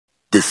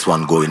This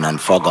one going and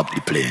fog up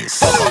the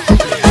place.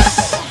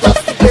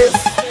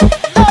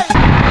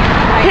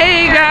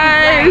 Hey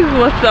guys,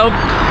 what's up?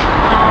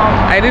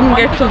 I didn't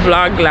get to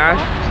vlog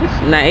last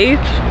night.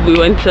 We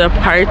went to a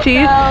party.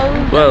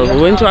 Well,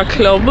 we went to a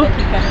club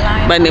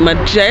by the name of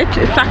Jet.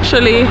 It's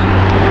actually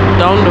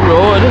down the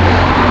road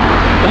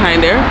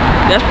behind there.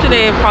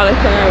 Yesterday, Paulette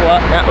and I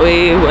walked that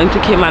way, went to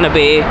Cayman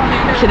Bay.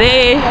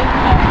 Today,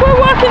 we're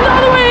walking the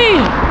other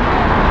way.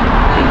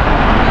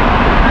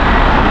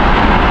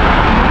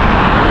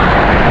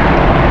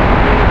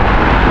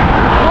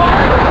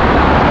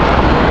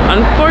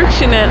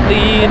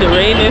 Unfortunately, the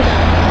rain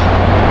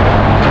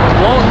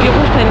won't give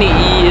us any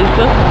ease,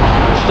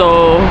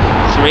 so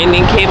it's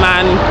raining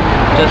Cayman,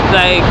 just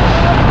like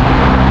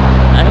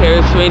I hear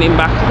it's raining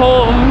back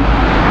home.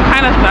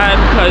 Kind of sad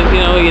because,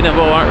 you know, you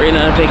never want rain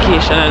on a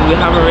vacation, and we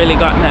haven't really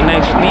gotten a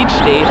nice beach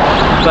day.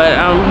 But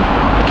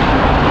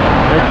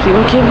let's see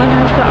what Cayman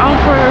has to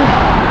offer.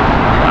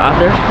 The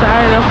other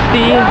side of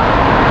the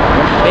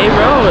Bay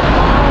Road.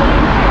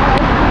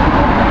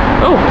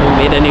 Oh,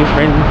 we made a new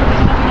friend.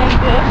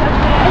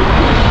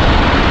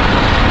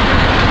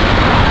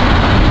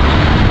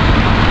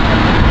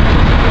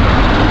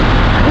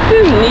 This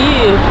is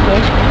neat.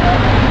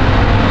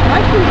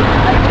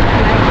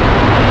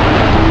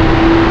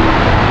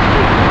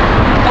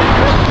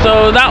 So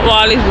that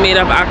wall is made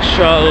of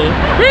actual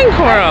ring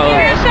coral.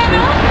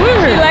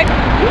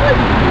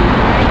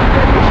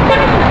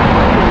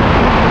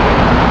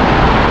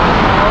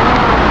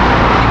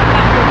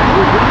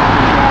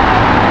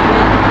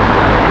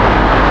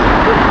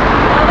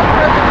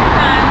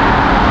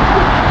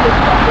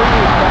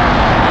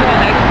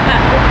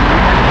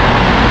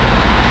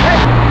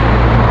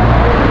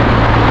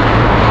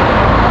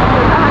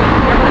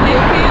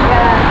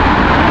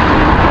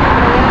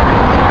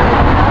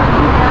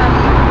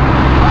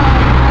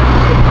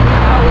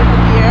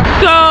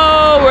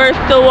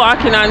 Still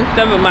walking on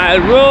 7 Mile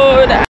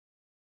Road.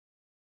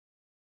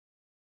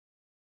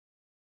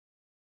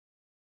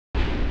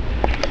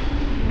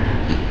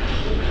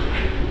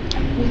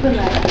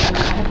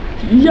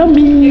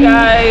 Yummy,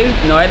 guys.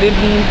 No, I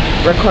didn't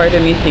record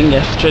anything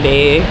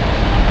yesterday.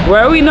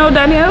 Where are we now,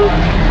 Danielle?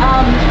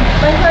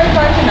 Like very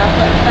parking up,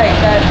 like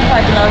that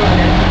parking lot over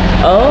there.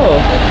 Oh.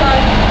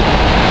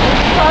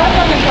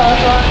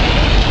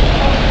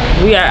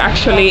 We are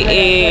actually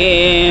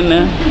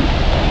in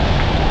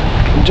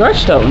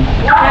Georgetown.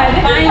 Yeah, this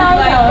is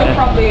like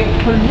probably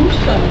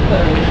pollution.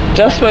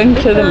 Just went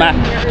to the MAC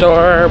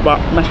store,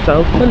 bought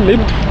myself a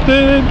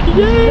lipstick.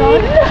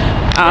 Yay!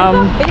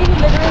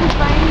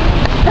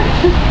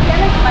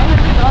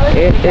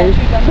 It is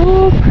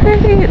so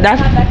pretty.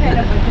 That's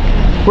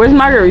where's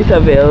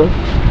Margaritaville?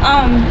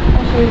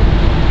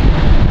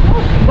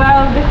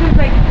 Well, this is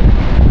like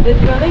this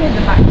building is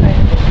the back side,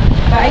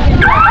 but I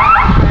can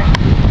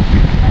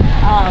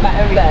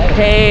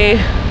Hey.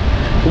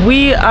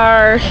 We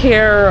are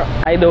here,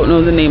 I don't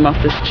know the name of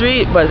the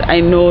street, but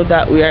I know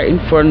that we are in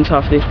front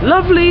of this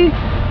lovely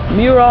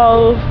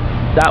mural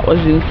that was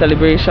in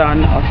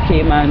celebration of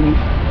Cayman's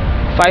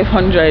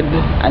 500th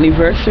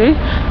anniversary.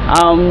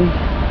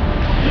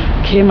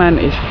 Cayman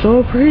is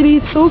so pretty,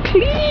 it's so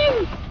clean.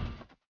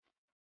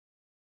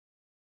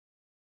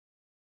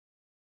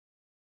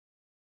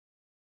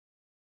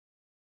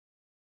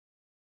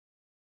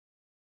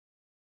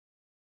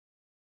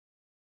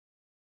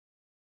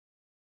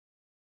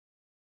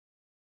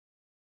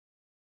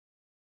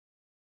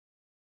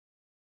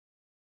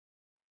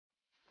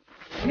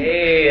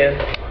 Hey,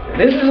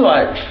 this is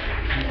what?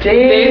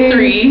 Day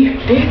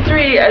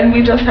three, and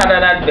we just had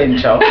an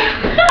adventure.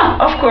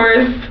 Of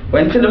course,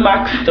 went to the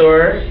MAC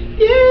store.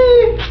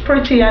 Yay, it's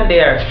pretty and they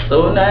are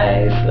so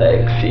nice.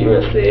 Like,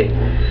 seriously,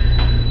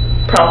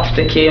 props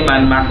to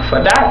Cayman MAC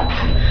for that.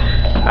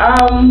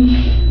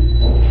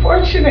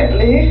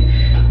 Fortunately,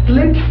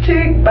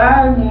 lipstick,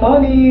 bag,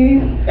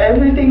 money,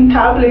 everything,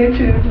 tablet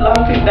is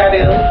locked in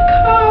Daniel's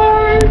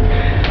car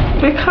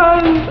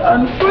because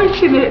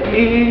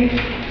unfortunately,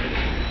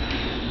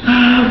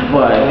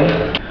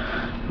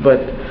 but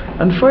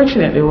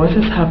unfortunately what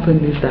has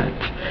happened is that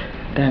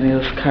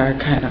Daniel's car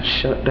kind of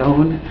shut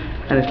down,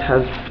 and it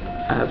has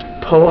a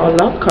power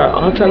lock or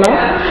auto lock.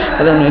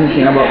 I don't know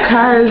anything about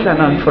cars, and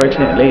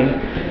unfortunately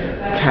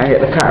can't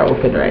get the car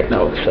open right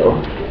now,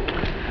 so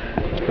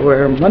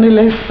we're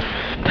moneyless,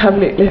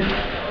 tabletless,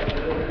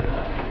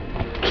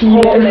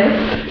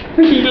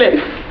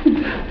 keyless,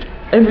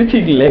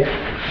 everything less.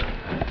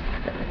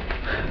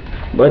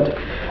 But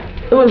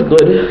it was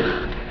good.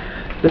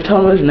 The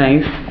town was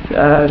nice,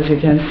 as you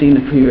can see in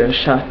the previous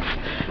shots.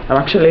 I'm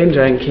actually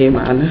enjoying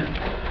Cayman.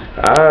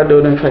 I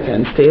don't know if I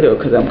can stay though,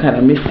 because I'm kind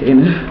of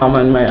missing mom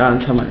and my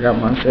aunt and my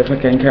grandma. So if I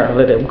can carry all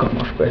of them come,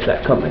 of course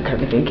I come and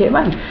come in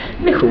Cayman.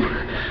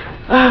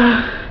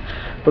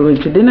 We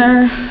went to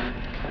dinner,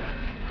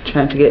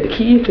 trying to get the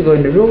key to go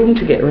in the room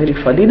to get ready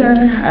for dinner,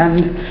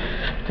 and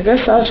I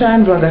guess I'll try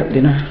and vlog that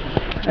dinner.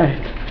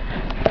 Alright.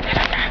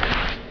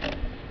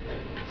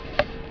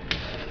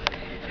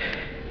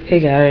 Hey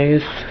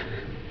guys.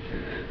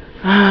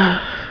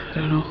 I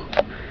don't know.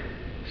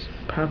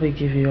 probably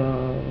give you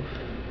all.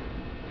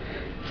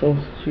 So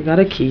I got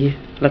a key.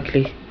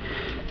 Luckily,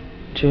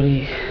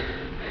 Julie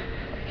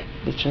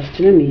was just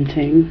in a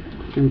meeting,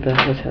 and the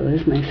hotel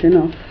is nice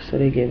enough, so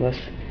they gave us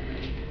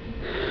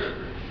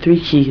 3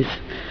 keys,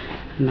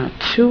 not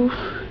 2.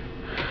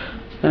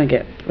 I'm gonna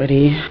get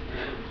ready.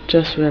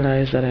 Just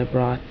realized that I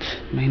brought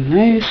my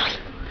nice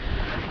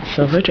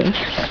silver dress.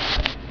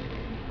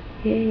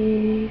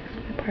 Yay,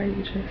 my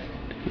party dress.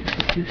 If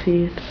you can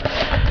see it,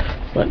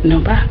 but no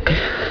bag.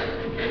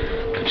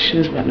 Good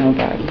shoes, but no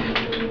bag.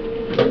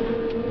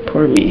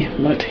 Poor me,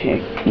 but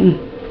hey,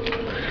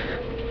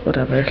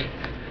 whatever.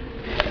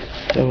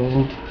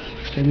 So,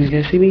 as soon as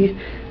you guys see me,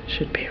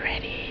 should be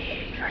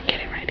ready or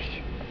getting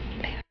ready.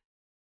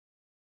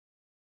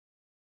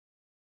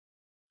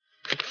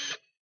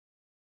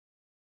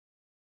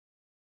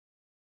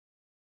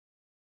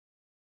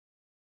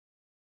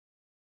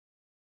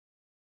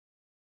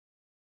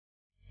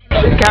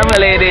 Camera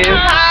ladies.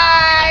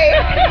 Hi!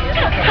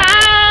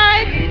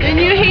 Hi! The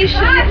new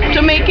Haitian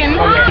Jamaican.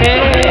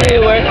 Hey,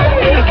 we're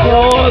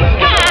close.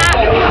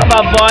 I have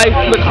a voice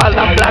because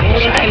I'm black,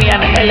 shiny,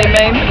 and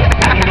element.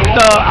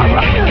 So I'm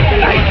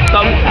like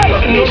some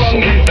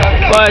Haitian.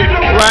 But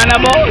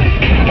runabout?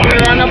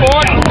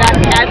 Runabout?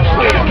 That's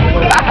true.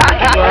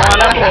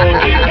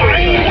 Runabout.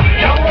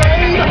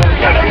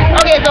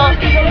 Okay, so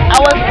I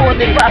was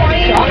posing for a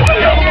picture.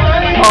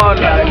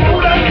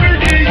 Alright.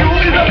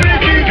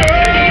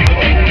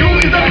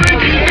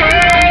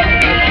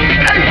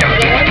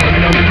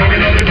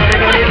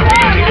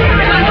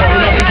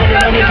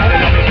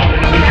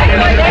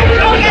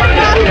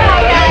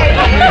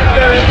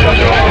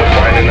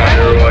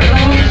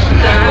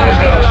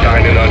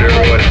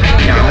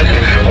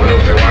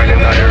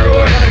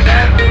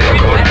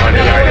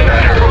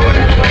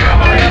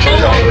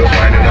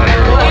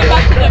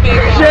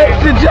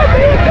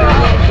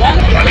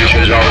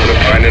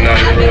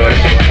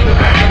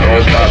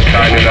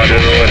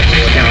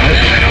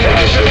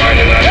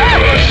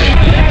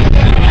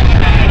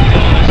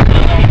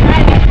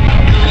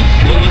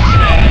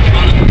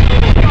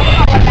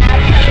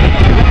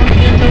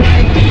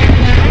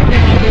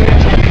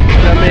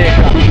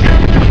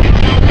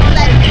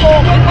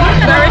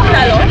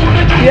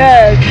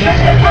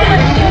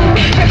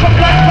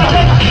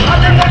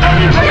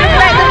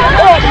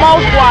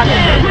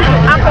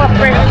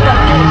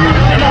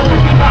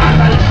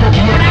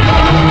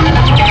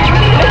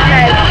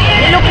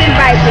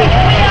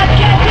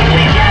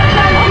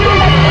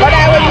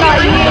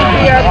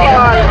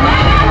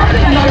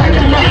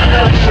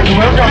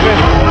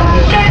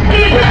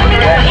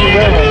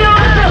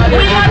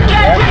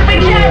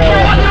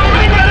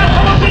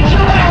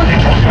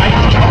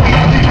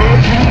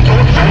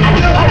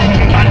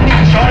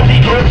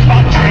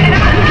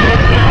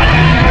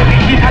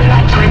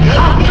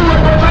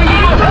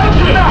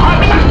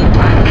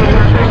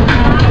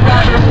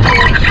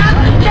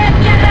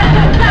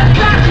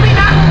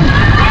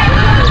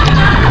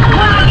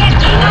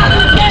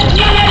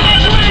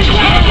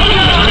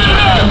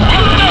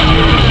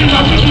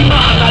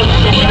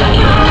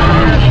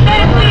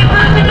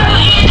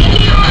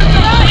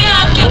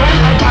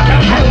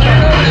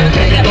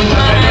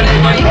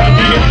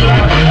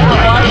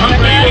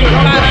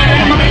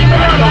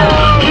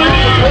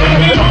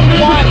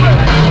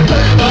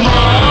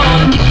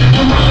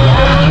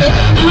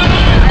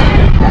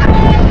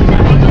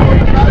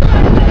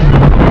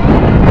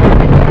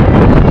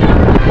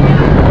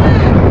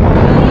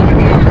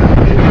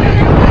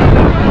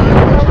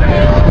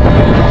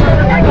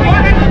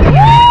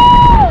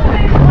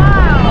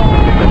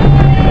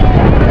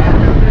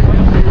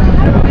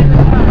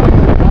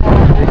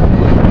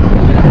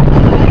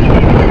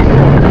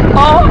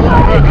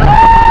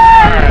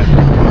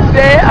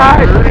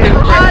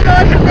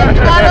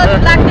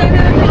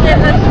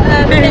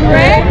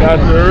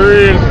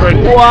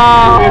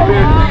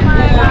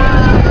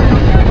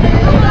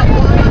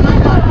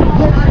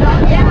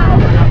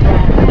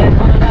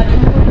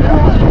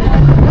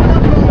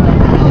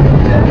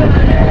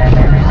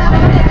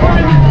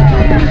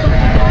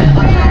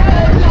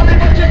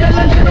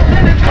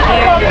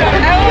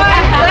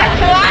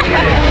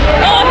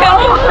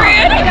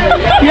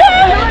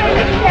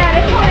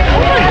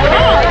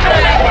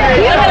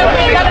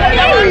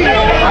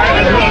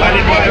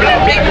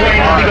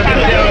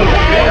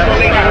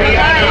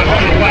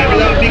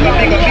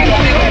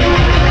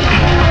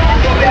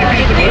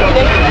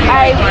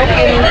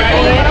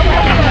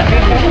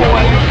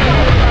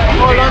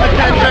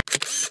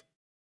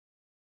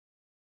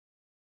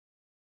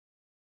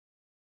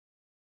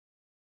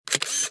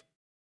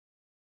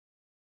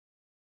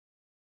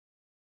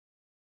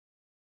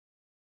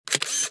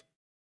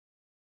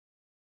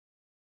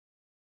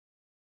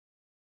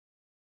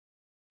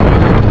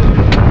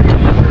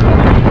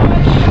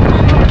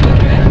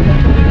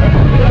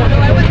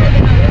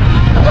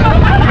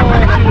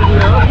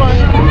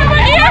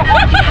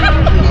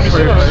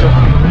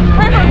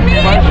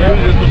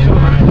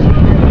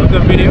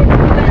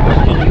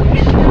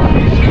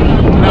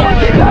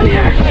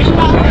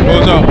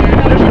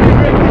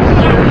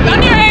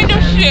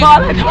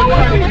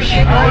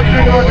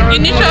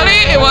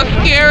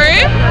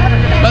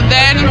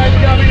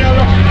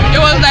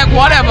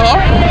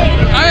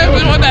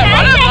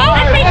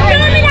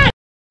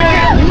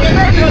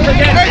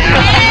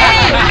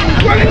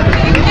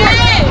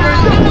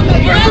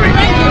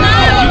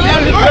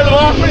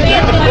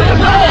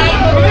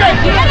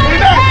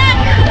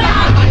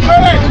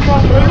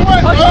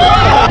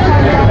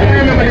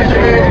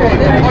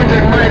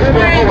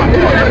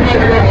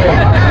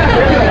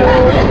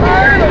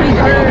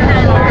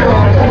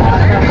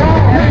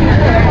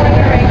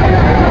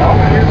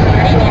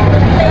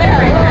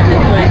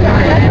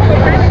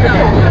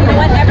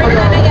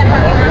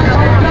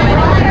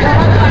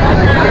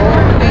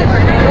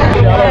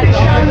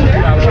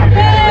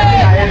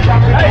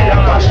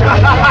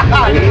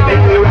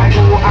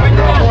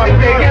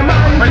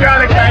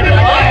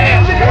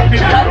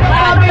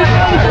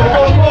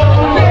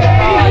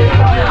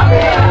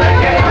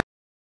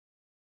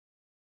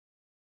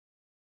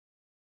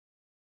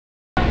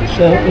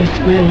 So it's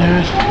my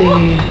last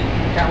day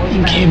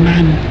in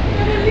Cayman.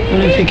 I don't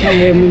know if you can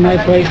hear me, my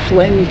voice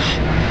went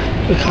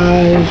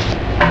because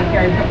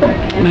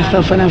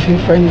myself and a few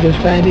friends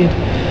decided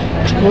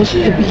to go to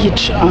the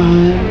beach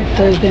on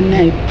Thursday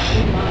night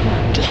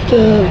just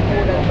to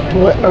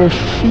wet our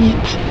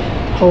feet.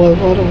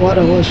 However, the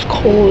water was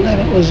cold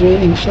and it was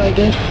raining, so I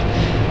guess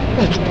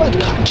that's what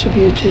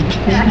contributed to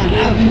me not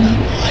having a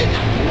voice.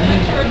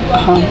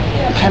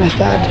 Kind of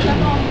sad.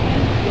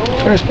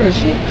 First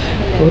person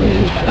was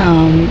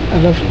a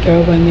lovely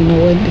girl by the name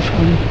of Wendy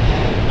from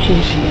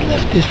Haiti.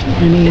 Left this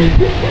morning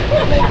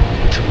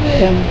like 2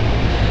 a.m.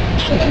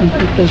 Second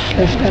group just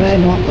left that I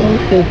know about,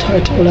 the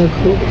Tortola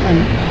group, and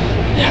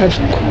they had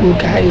some cool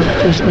guys,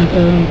 just like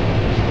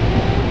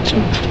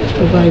jokesters,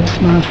 the Vibes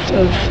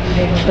Masters,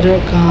 so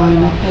they're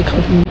gone. I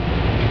couldn't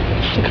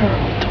stick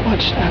around to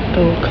watch that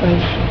though,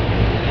 cause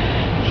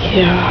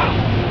yeah,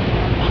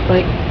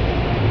 like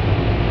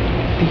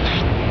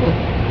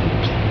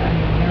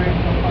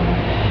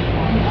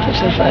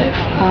such as life.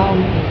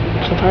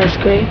 So far it's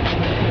great.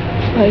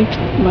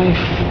 My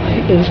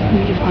flight doesn't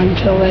leave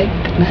until like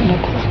 9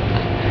 o'clock.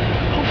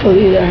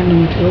 Hopefully there are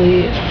no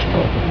delays,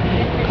 so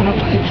I'm gonna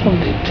find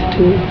something to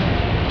do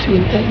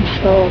between then.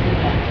 So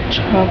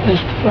try my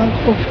best to vlog.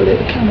 Hopefully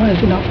the camera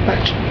has enough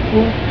battery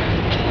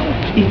to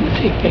help me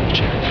take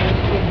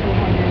pictures.